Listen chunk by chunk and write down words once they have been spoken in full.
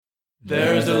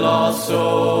There's a lost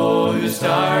soul who's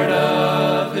tired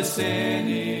of his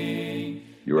sinning.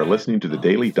 You are listening to the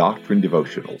Daily Doctrine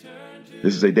Devotional.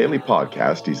 This is a daily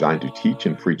podcast designed to teach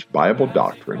and preach Bible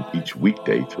doctrine each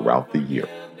weekday throughout the year.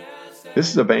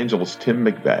 This is Evangelist Tim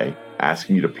McVeigh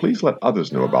asking you to please let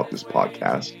others know about this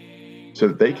podcast so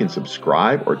that they can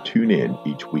subscribe or tune in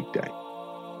each weekday.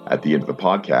 At the end of the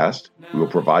podcast, we will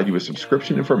provide you with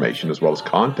subscription information as well as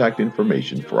contact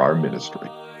information for our ministry.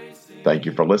 Thank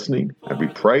you for listening, and we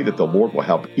pray that the Lord will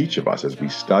help each of us as we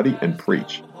study and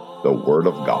preach the Word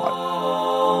of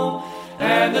God.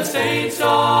 And the saints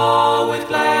all with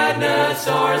gladness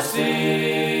are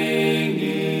singing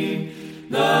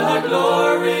the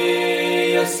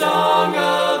glorious song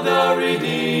of the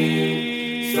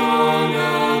redeemed, song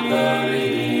of the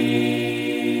redeemed.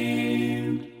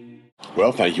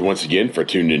 Well, thank you once again for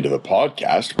tuning into the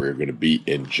podcast. We're going to be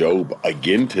in Job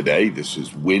again today. This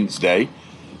is Wednesday.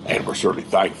 And we're certainly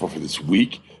thankful for this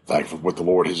week, thankful for what the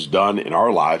Lord has done in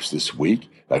our lives this week,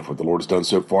 thankful for what the Lord has done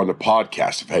so far in the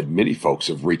podcast. I've had many folks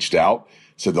have reached out,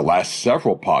 said the last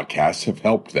several podcasts have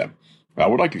helped them. I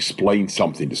would like to explain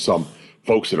something to some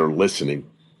folks that are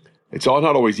listening. It's not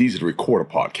always easy to record a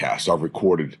podcast. I've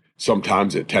recorded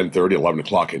sometimes at 10:30, 11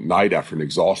 o'clock at night after an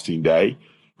exhausting day.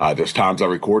 There's times I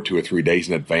record 2 or 3 days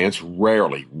in advance.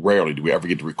 Rarely do we ever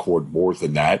get to record more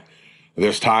than that.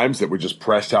 There's times that we're just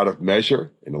pressed out of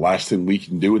measure, and the last thing we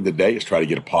can do in the day is try to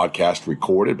get a podcast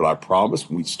recorded. But I promised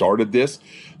when we started this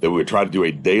that we would try to do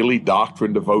a daily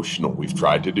doctrine devotional. We've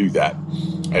tried to do that.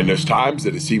 And there's times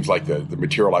that it seems like the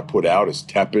material I put out is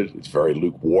tepid. It's very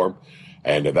lukewarm.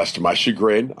 And that's to my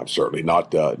chagrin. I'm certainly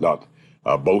not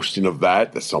boasting of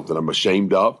that. That's something I'm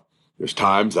ashamed of. There's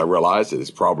times I realize that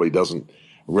it probably doesn't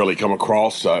really come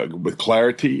across with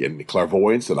clarity and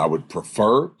clairvoyance that I would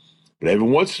prefer. But every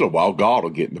once in a while, God will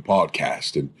get in the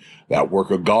podcast, and that work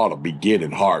of God will begin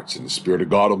in hearts, and the Spirit of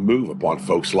God will move upon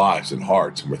folks' lives and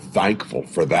hearts, and we're thankful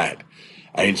for that.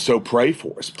 And so pray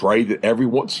for us. Pray that every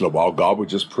once in a while, God would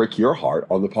just prick your heart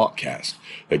on the podcast,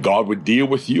 that God would deal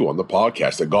with you on the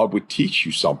podcast, that God would teach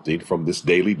you something from this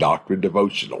daily doctrine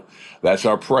devotional. That's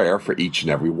our prayer for each and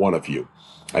every one of you.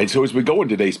 And so as we go in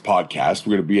today's podcast,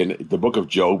 we're going to be in the book of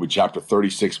Job, in chapter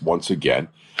 36 once again.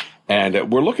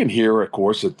 And we're looking here, of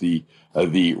course, at the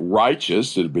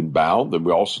righteous that have been bound. And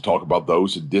we also talk about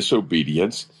those in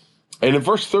disobedience. And in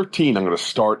verse 13, I'm going to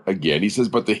start again. He says,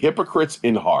 but the hypocrites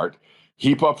in heart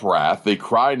heap up wrath. They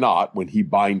cry not when he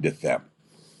bindeth them.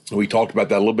 And we talked about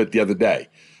that a little bit the other day,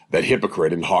 that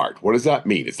hypocrite in heart. What does that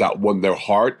mean? It's not when their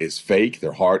heart is fake,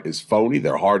 their heart is phony,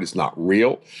 their heart is not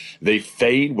real. They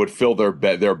fain would fill their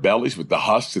bellies with the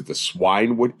husks that the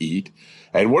swine would eat.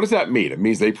 And what does that mean? It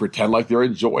means they pretend like they're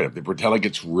enjoying it. They pretend like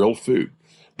it's real food.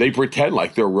 They pretend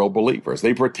like they're real believers.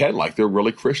 They pretend like they're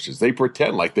really Christians. They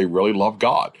pretend like they really love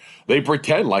God. They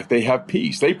pretend like they have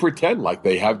peace. They pretend like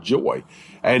they have joy.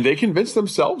 And they convince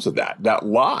themselves of that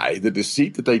lie, the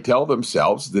deceit that they tell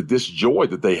themselves that this joy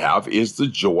that they have is the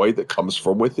joy that comes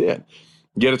from within.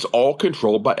 Yet it's all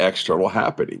controlled by external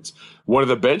happenings. One of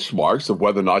the benchmarks of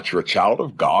whether or not you're a child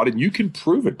of God, and you can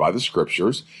prove it by the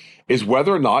scriptures, is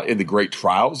whether or not in the great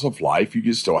trials of life you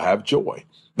can still have joy.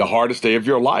 The hardest day of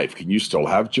your life, can you still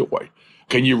have joy?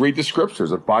 Can you read the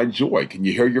scriptures and find joy? Can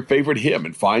you hear your favorite hymn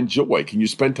and find joy? Can you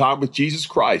spend time with Jesus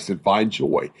Christ and find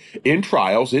joy? In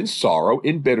trials, in sorrow,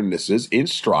 in bitternesses, in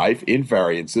strife, in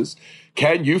variances,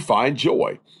 can you find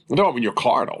joy? I'm talking about when you're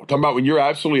carnal. I'm talking about when you're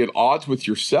absolutely at odds with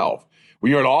yourself,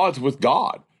 when you're at odds with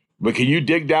God. But can you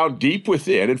dig down deep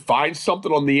within and find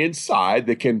something on the inside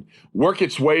that can work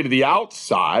its way to the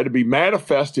outside and be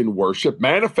manifest in worship,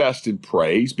 manifest in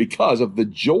praise because of the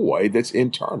joy that's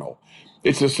internal?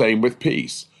 It's the same with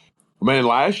peace. A man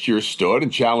last year stood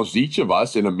and challenged each of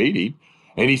us in a meeting,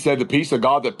 and he said, the peace of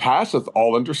God that passeth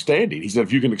all understanding. He said,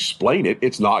 if you can explain it,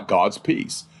 it's not God's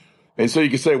peace. And so you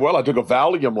can say, well, I took a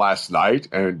Valium last night,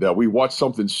 and we watched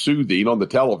something soothing on the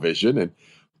television, and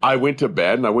I went to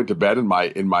bed in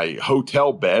my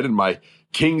hotel bed, in my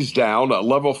Kingsdown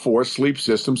level 4 sleep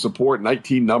system support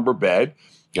 19 number bed.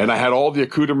 And I had all the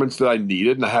accoutrements that I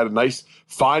needed. And I had a nice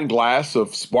fine glass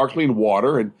of sparkling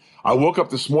water. And I woke up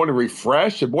this morning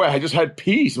refreshed. And boy, I just had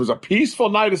peace. It was a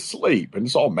peaceful night of sleep. And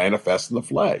it's all manifest in the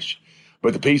flesh.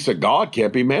 But the peace of God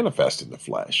can't be manifest in the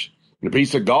flesh. And the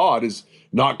peace of God is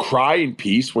not crying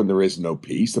peace when there is no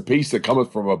peace. The peace that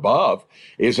cometh from above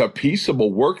is a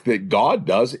peaceable work that God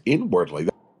does inwardly.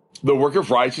 The work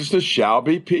of righteousness shall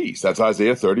be peace. That's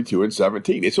Isaiah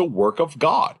 32:17. It's a work of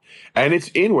God, and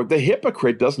it's inward. The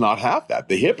hypocrite does not have that.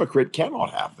 The hypocrite cannot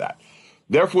have that.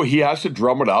 Therefore, he has to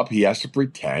drum it up. He has to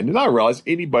pretend. And I realize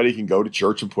anybody can go to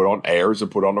church and put on airs and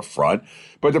put on a front.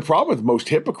 But the problem with most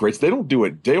hypocrites, they don't do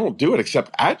it. They don't do it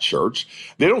except at church.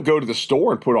 They don't go to the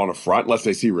store and put on a front unless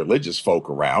they see religious folk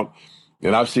around.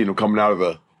 And I've seen them coming out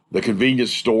of the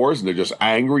convenience stores, and they're just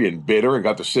angry and bitter and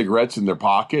got their cigarettes in their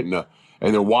pocket and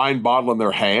their wine bottle in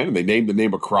their hand, and they name the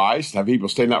name of Christ, have people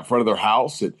standing out front of their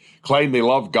house and claim they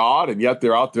love God, and yet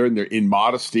they're out there and they're in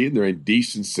modesty and they're in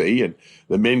decency, and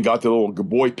the men got their little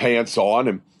boy pants on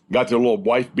and got their little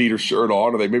wife beater shirt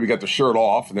on, or they maybe got their shirt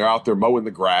off, and they're out there mowing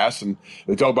the grass, and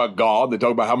they talk about God, and they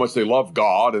talk about how much they love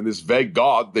God, and this vague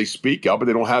God they speak of, but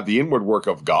they don't have the inward work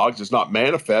of God, because it's not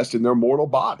manifest in their mortal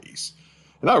bodies.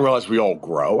 And I realize we all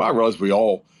grow. I realize we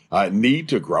all need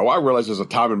to grow. I realize there's a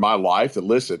time in my life that,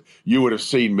 listen, you would have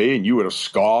seen me and you would have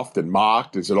scoffed and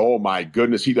mocked and said, oh my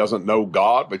goodness, he doesn't know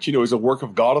God. But it's a work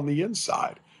of God on the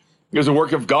inside. Because the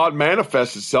work of God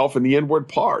manifests itself in the inward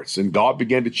parts. And God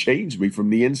began to change me from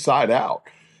the inside out.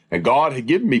 And God had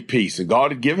given me peace, and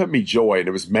God had given me joy, and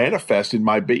it was manifest in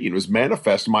my being. It was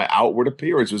manifest in my outward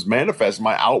appearance. It was manifest in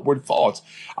my outward thoughts.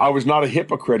 I was not a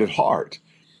hypocrite at heart.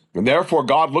 And therefore,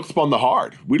 God looks upon the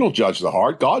heart. We don't judge the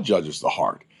heart. God judges the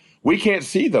heart. We can't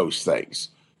see those things.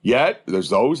 Yet, there's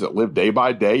those that live day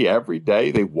by day, every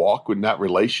day. They walk in that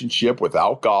relationship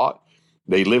without God.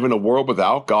 They live in a world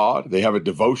without God. They have a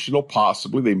devotional,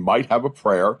 possibly. They might have a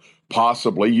prayer,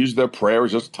 possibly. Use their prayer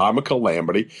as just a time of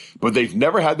calamity. But they've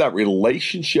never had that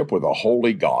relationship with a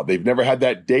holy God. They've never had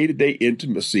that day-to-day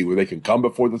intimacy where they can come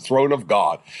before the throne of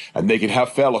God and they can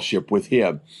have fellowship with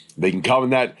him. They can come in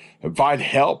that and find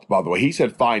help, by the way. He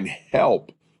said find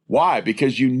help. Why?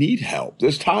 Because you need help.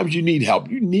 There's times you need help.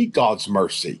 You need God's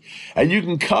mercy. And you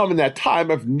can come in that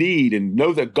time of need and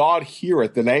know that God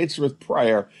heareth and answereth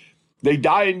prayer. They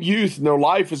die in youth, and their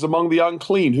life is among the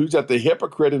unclean. Who's at the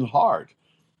hypocrite in heart?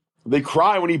 They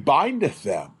cry when he bindeth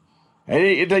them.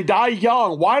 And they die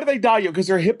young. Why do they die young? Because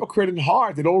they're a hypocrite in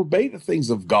heart. They don't obey the things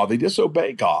of God. They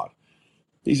disobey God.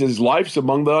 He says, life's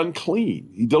among the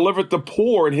unclean. He delivered the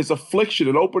poor in his affliction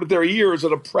and opened their ears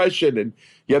in oppression. And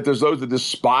yet there's those that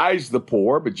despise the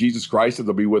poor, but Jesus Christ said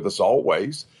they'll be with us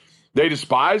always. They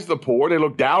despise the poor. They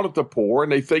look down at the poor,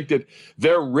 and they think that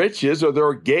their riches or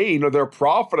their gain or their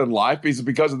profit in life is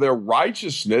because of their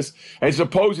righteousness. And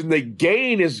supposing the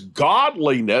gain is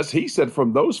godliness, he said,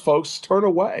 from those folks, turn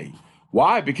away.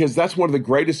 Why? Because that's one of the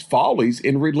greatest follies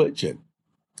in religion.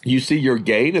 You see your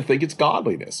gain and think it's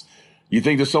godliness. You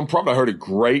think there's some problem. I heard a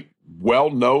great,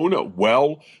 well-known,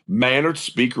 well-mannered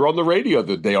speaker on the radio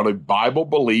the other day on a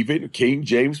Bible-believing, King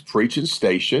James preaching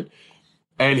station.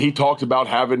 And he talked about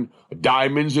having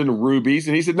diamonds and rubies.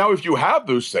 And he said, no, if you have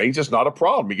those things, it's not a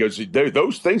problem. Because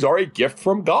those things are a gift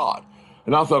from God.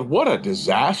 And I thought, what a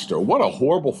disaster. What a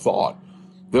horrible thought.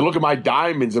 They look at my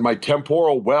diamonds and my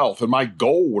temporal wealth and my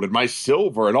gold and my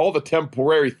silver and all the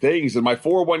temporary things and my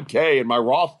 401k and my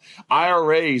Roth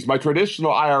IRAs, my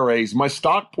traditional IRAs, my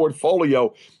stock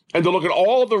portfolio. And they look at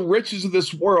all the riches of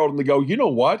this world and they go, you know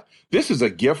what? This is a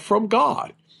gift from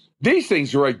God. These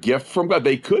things are a gift from God.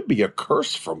 They could be a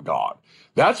curse from God.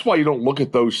 That's why you don't look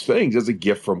at those things as a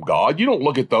gift from God. You don't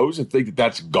look at those and think that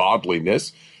that's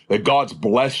godliness, that God's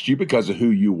blessed you because of who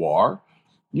you are.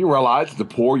 You realize the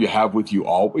poor you have with you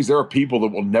always. There are people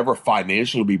that will never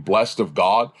financially be blessed of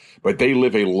God, but they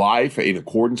live a life in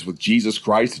accordance with Jesus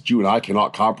Christ that you and I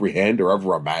cannot comprehend or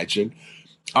ever imagine.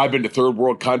 I've been to third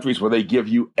world countries where they give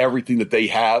you everything that they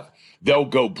have. They'll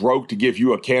go broke to give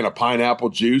you a can of pineapple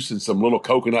juice and some little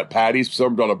coconut patties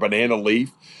served on a banana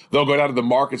leaf. They'll go down to the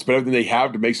market, spend everything they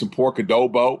have to make some pork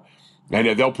adobo.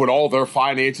 And they'll put all their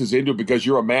finances into it because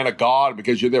you're a man of God,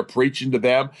 because you're there preaching to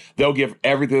them. They'll give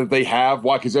everything that they have.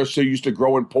 Why? Because they're so used to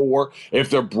growing poor. If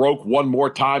they're broke one more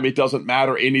time, it doesn't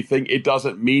matter anything. It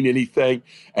doesn't mean anything.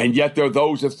 And yet there are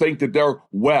those that think that their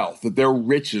wealth, that their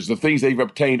riches, the things they've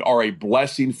obtained are a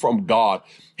blessing from God.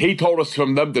 He told us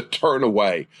from them to turn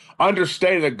away.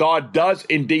 Understanding that God does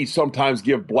indeed sometimes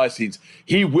give blessings.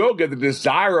 He will give the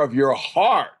desire of your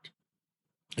heart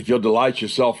if you'll delight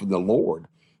yourself in the Lord.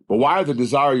 But why is the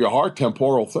desire of your heart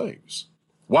temporal things?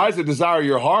 Why is the desire of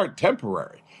your heart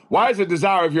temporary? Why is the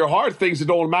desire of your heart things that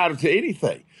don't matter to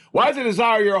anything? Why is the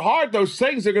desire of your heart those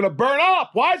things that are going to burn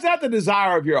up? Why is that the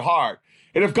desire of your heart?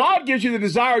 And if God gives you the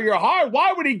desire of your heart,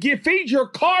 why would he feed your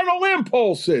carnal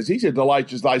impulses? He said, delight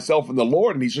thyself in the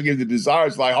Lord, and he shall give the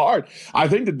desires of thy heart. I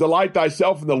think to delight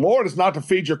thyself in the Lord is not to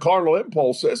feed your carnal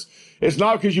impulses. It's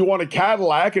not because you want a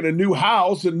Cadillac and a new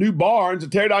house and new barns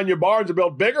and tear down your barns and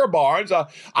build bigger barns.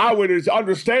 I would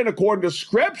understand, according to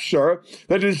Scripture,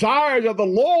 the desires of the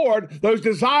Lord, those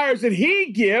desires that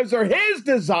he gives are his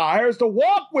desires to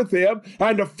walk with him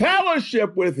and to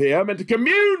fellowship with him and to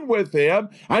commune with him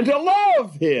and to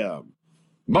love him.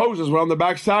 Moses went on the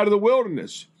backside of the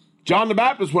wilderness. John the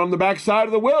Baptist went on the backside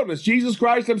of the wilderness. Jesus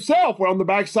Christ himself went on the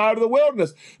backside of the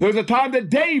wilderness. There was a time that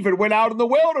David went out in the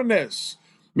wilderness.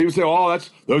 People say, oh,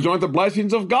 those aren't the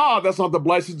blessings of God. That's not the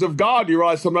blessings of God. You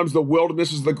realize sometimes the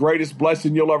wilderness is the greatest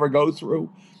blessing you'll ever go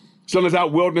through. Sometimes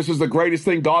that wilderness is the greatest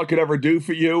thing God could ever do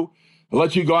for you.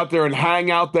 Let you go out there and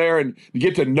hang out there and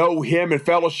get to know him and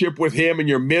fellowship with him in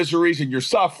your miseries and your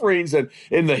sufferings and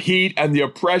in the heat and the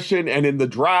oppression and in the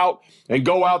drought, and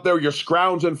go out there, you're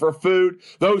scrounging for food.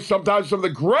 Those sometimes some of the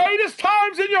greatest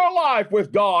times in your life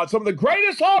with God, some of the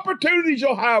greatest opportunities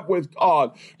you'll have with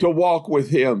God to walk with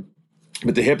him.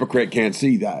 But the hypocrite can't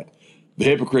see that. The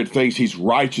hypocrite thinks he's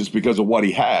righteous because of what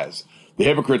he has. The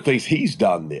hypocrite thinks he's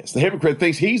done this. The hypocrite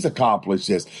thinks he's accomplished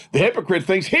this. The hypocrite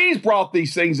thinks he's brought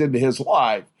these things into his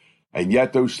life. And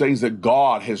yet those things that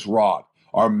God has wrought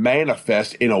are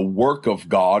manifest in a work of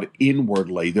God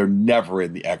inwardly. They're never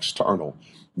in the external.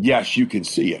 Yes, you can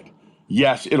see it.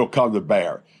 Yes, it'll come to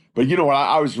bear. But you know what?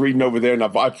 I was reading over there, and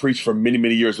I've preached for many,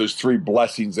 many years, those three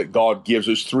blessings that God gives,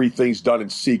 those three things done in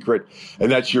secret, and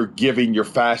that's your giving, your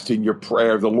fasting, your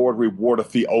prayer. The Lord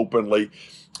rewardeth thee openly.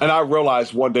 And I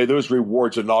realized one day those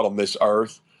rewards are not on this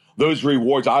earth. Those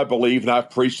rewards, I believe, and I've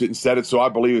preached it and said it, so I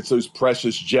believe it's those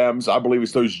precious gems. I believe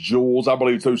it's those jewels. I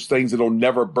believe it's those things that'll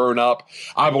never burn up.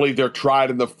 I believe they're tried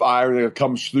in the fire and it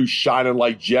comes through shining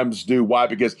like gems do. Why?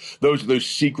 Because those are those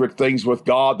secret things with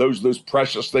God. Those are those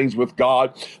precious things with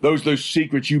God. Those are those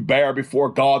secrets you bear before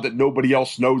God that nobody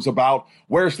else knows about.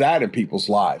 Where's that in people's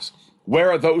lives?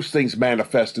 Where are those things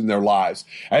manifest in their lives?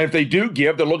 And if they do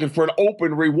give, they're looking for an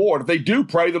open reward. If they do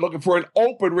pray, they're looking for an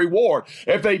open reward.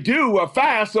 If they do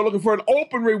fast, they're looking for an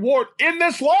open reward in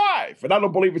this life. And I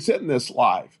don't believe it's in this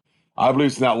life. I believe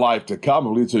it's in that life to come. I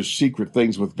believe it's those secret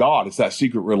things with God. It's that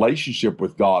secret relationship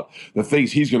with God. The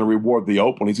things he's going to reward thee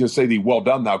open. He's going to say to thee, well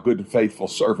done, thou good and faithful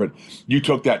servant. You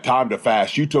took that time to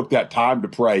fast. You took that time to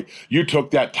pray. You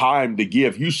took that time to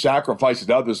give. You sacrificed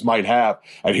that others might have.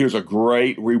 And here's a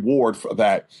great reward for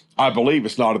that. I believe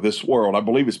it's not of this world. I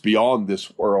believe it's beyond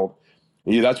this world.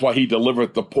 And that's why he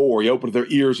delivereth the poor. He opened their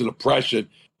ears in oppression.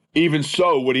 Even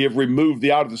so would he have removed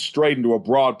thee out of the straight into a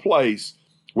broad place,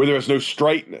 where there is no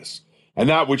straightness, and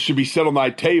that which should be set on thy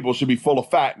table should be full of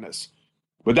fatness.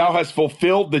 But thou hast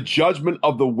fulfilled the judgment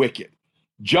of the wicked.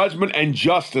 Judgment and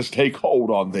justice take hold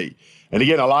on thee. And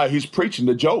again, he's preaching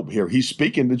to Job here. He's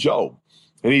speaking to Job.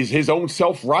 And he's his own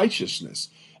self-righteousness.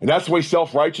 And that's the way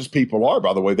self-righteous people are,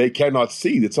 by the way. They cannot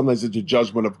see that sometimes it's a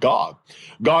judgment of God.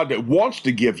 God wants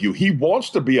to give you. He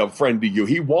wants to be a friend to you.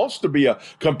 He wants to be a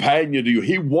companion to you.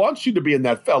 He wants you to be in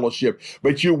that fellowship.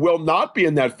 But you will not be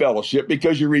in that fellowship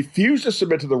because you refuse to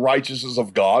submit to the righteousness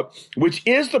of God, which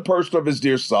is the person of his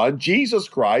dear Son, Jesus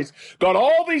Christ. Got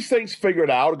all these things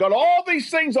figured out. Got all these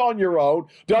things on your own.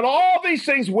 Done all these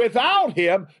things without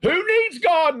him. Who needs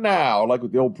God now? Like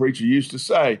what the old preacher used to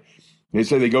say. They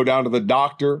say they go down to the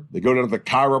doctor, they go down to the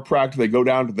chiropractor, they go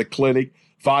down to the clinic.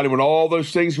 Finally, when all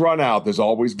those things run out, there's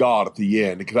always God at the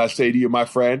end. And can I say to you, my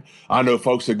friend, I know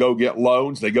folks that go get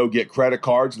loans, they go get credit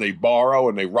cards, and they borrow,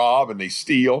 and they rob, and they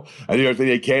steal, and do everything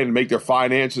they can to make their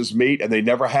finances meet, and they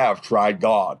never have tried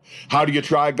God. How do you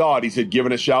try God? He said,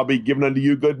 given it shall be given unto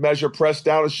you, good measure, pressed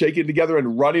down and shaken together,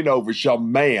 and running over shall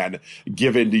man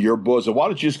give into your bosom. Why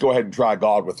don't you just go ahead and try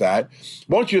God with that?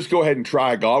 Why don't you just go ahead and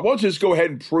try God? Why don't you just go ahead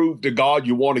and prove to God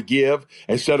you want to give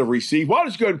instead of receive? Why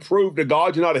don't you go ahead and prove to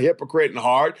God you're not a hypocrite in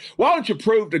heart? Why don't you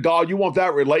prove to God you want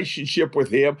that relationship with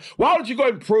him? Why don't you go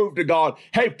ahead and prove to God,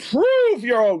 hey, prove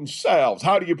your own selves.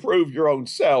 How do you prove your own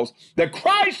selves? That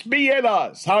Christ be in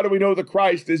us. How do we know that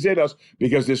Christ is in us?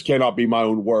 Because this cannot be my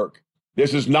own work.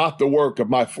 This is not the work of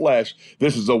my flesh.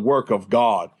 This is the work of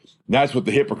God. And that's what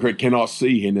the hypocrite cannot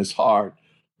see in his heart.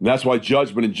 And that's why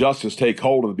judgment and justice take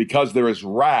hold of it. Because there is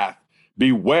wrath,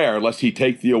 beware lest he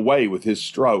take thee away with his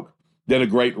stroke. Then a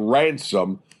great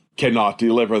ransom cannot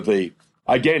deliver thee.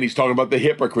 Again, he's talking about the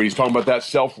hypocrite. He's talking about that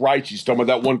self-righteous. He's talking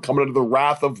about that one coming under the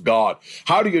wrath of God.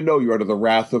 How do you know you're under the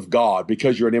wrath of God?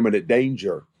 Because you're in imminent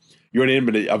danger. You're in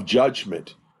imminent of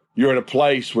judgment. You're in a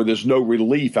place where there's no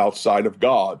relief outside of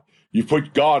God. You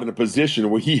put God in a position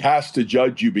where he has to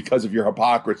judge you because of your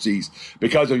hypocrisies,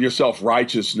 because of your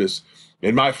self-righteousness.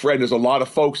 And my friend, there's a lot of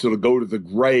folks that'll go to the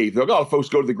grave. There's a lot of folks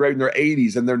go to the grave in their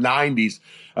 80s and their 90s.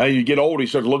 And you get older, you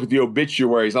start to look at the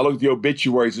obituaries. I look at the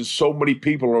obituaries, and so many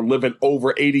people are living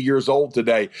over 80 years old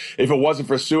today. If it wasn't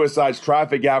for suicides,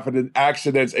 traffic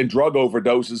accidents, and drug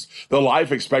overdoses, the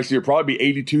life expectancy would probably be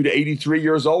 82 to 83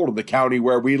 years old in the county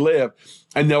where we live.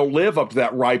 And they'll live up to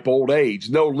that ripe old age.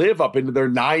 And they'll live up into their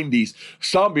 90s.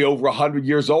 Some be over 100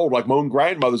 years old, like my own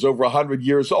grandmother's over 100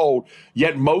 years old.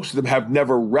 Yet most of them have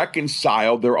never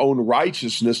reconciled their own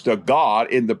righteousness to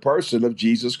God in the person of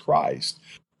Jesus Christ.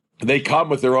 They come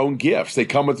with their own gifts. They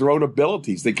come with their own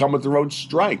abilities. They come with their own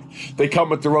strength. They come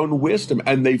with their own wisdom,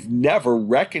 and they've never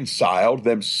reconciled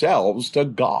themselves to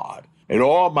God. And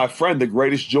oh, my friend, the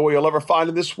greatest joy you'll ever find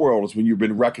in this world is when you've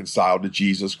been reconciled to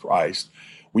Jesus Christ.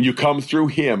 When you come through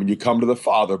him and you come to the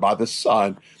Father by the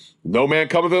Son. No man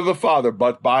cometh to the Father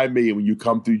but by me. When you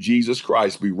come through Jesus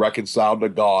Christ, be reconciled to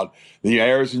God. The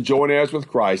heirs and joint heirs with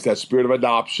Christ, that spirit of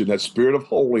adoption, that spirit of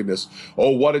holiness.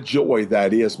 Oh, what a joy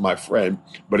that is, my friend.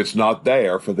 But it's not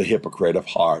there for the hypocrite of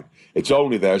heart. It's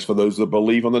only there for those that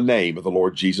believe on the name of the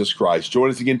Lord Jesus Christ.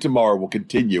 Join us again tomorrow. We'll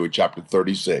continue in chapter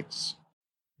 36.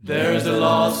 There's a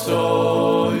lost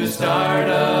soul who's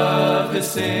tired of his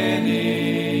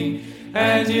sinning,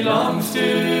 and he longs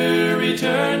to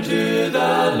return to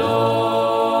the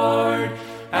Lord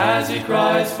as he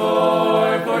cries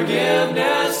for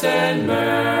forgiveness and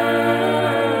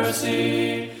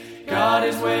mercy. God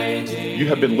is waiting. You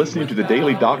have been listening to the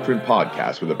Daily Doctrine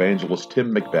Podcast with Evangelist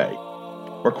Tim McVeigh.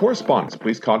 For correspondence,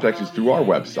 please contact us through our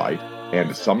website and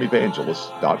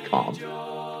someevangelists.com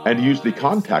and use the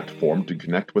contact form to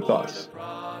connect with us.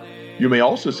 You may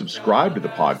also subscribe to the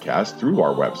podcast through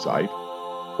our website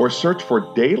or search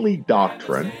for Daily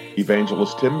Doctrine,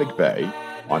 Evangelist Tim McVeigh,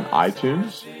 on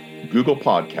iTunes, Google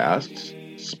Podcasts,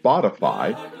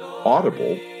 Spotify,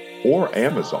 Audible, or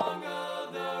Amazon.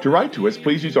 To write to us,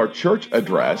 please use our church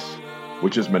address,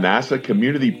 which is Manasseh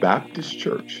Community Baptist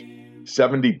Church,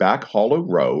 70 Back Hollow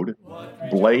Road,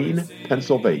 Blaine,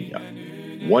 Pennsylvania,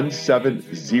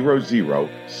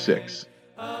 17006.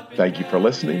 Thank you for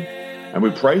listening, and we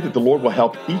pray that the Lord will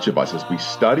help each of us as we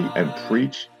study and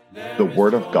preach the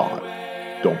Word of God.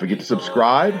 Don't forget to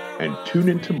subscribe and tune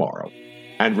in tomorrow.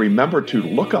 And remember to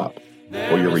look up,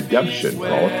 for your redemption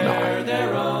draweth nigh.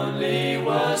 There only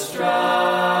was strife.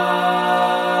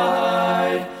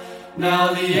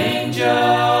 Now the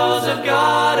angels of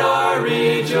God are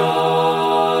rejoicing,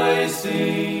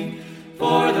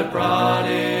 for the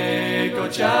prodigal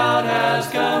child has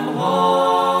come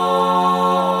home,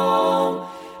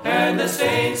 and the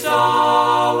saints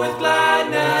all with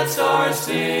gladness are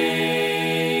singing.